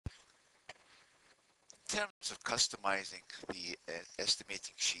terms of customizing the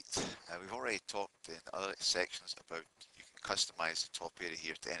estimating sheet, we've already talked in other sections about you can customize the top area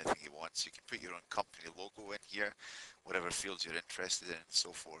here to anything you want. So you can put your own company logo in here, whatever fields you're interested in and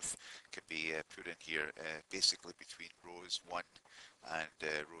so forth can be put in here basically between rows 1 and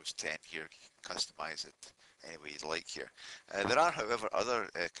rows 10 here. You can customize it any way you'd like here. There are, however, other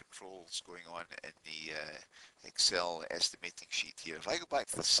controls going on in the Excel estimating sheet here. If I go back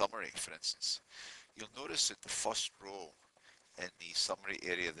to the summary, for instance, you'll notice that the first row in the summary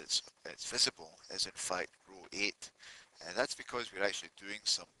area that's visible is in fact row 8. And that's because we're actually doing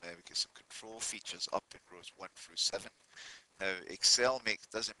some, we get some control features up in rows 1 through 7. Now Excel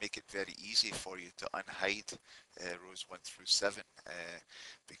doesn't make it very easy for you to unhide rows 1 through 7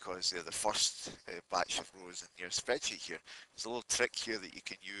 because they're the first batch of rows in your spreadsheet here. There's a little trick here that you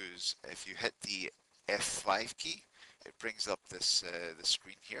can use. If you hit the F5 key, it brings up this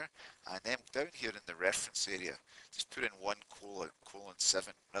screen here, and then down here in the reference area, just put in 1::7.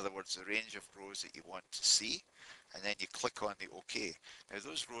 In other words, the range of rows that you want to see, and then you click on the OK. Now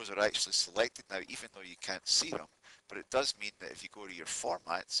those rows are actually selected now, even though you can't see them, but it does mean that if you go to your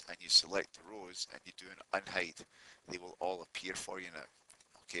formats and you select the rows and you do an unhide, they will all appear for you now.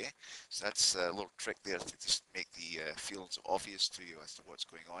 Okay, so that's a little trick there to just make the fields obvious to you as to what's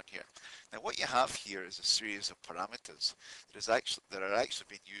going on here. Now what you have here is a series of parameters that are actually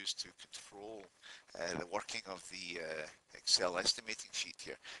being used to control the working of the Excel estimating sheet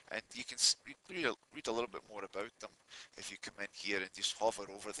here. And you can read a little bit more about them if you come in here and just hover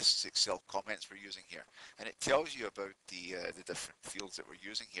over this Excel comments we're using here. And it tells you about the different fields that we're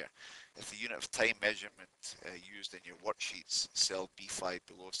using here. If the unit of time measurement used in your worksheets, cell B5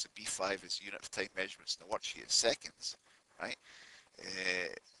 below, so B5 is unit of time measurements in the worksheet is seconds, right?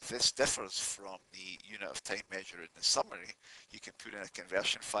 This differs from the unit of time measure in the summary. You can put in a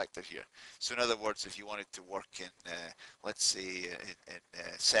conversion factor here. So in other words, if you wanted to work in, let's say, in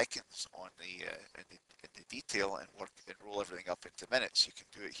seconds on in the detail and roll everything up into minutes, you can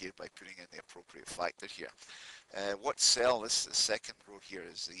do it here by putting in the appropriate factor here. What cell? This is the second row here.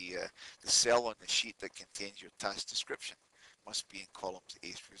 Is the cell on the sheet that contains your task description must be in columns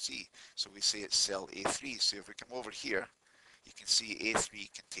A through Z. So we say it's cell A3. So if we come over here, you can see A3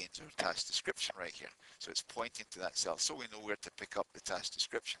 contains our task description right here. So it's pointing to that cell. So we know where to pick up the task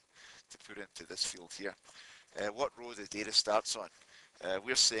description to put into this field here. What row the data starts on?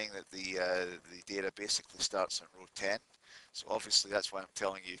 We're saying that the data basically starts on row 10. So obviously that's why I'm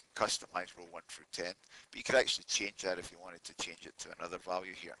telling you can customize row 1 through 10. But you could actually change that if you wanted to change it to another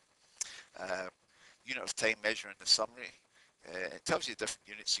value here. Unit of time measure in the summary. It tells you different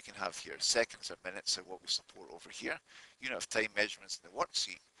units you can have here. Seconds or minutes are what we support over here. Unit of time measurements in the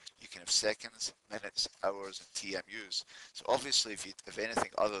worksheet. You can have seconds, minutes, hours, and TMUs. So obviously if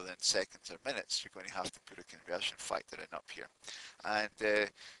anything other than seconds or minutes, you're going to have to put a conversion factor in up here. And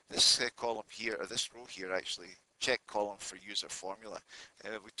this column here, or this row here actually, check column for user formula.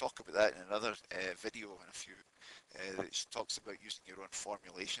 We talk about that in another video in a few that talks about using your own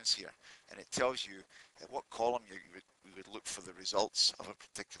formulations here, and it tells you what column we would look for the results of a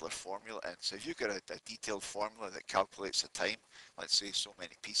particular formula in. So if you've got a detailed formula that calculates the time, let's say so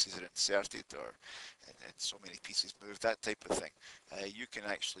many pieces are inserted or and so many pieces moved, that type of thing, you can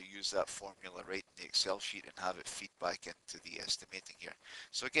actually use that formula right in the Excel sheet and have it feed back into the estimating here.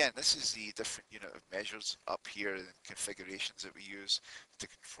 So again, this is the different unit of measures up here and configurations that we use to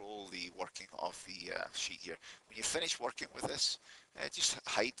control the working of the sheet here. When you finish working with this, just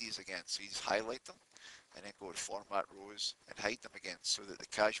hide these again. So you just highlight them and then go to format rows and hide them again so that the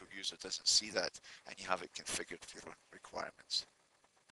casual user doesn't see that and you have it configured for your own requirements.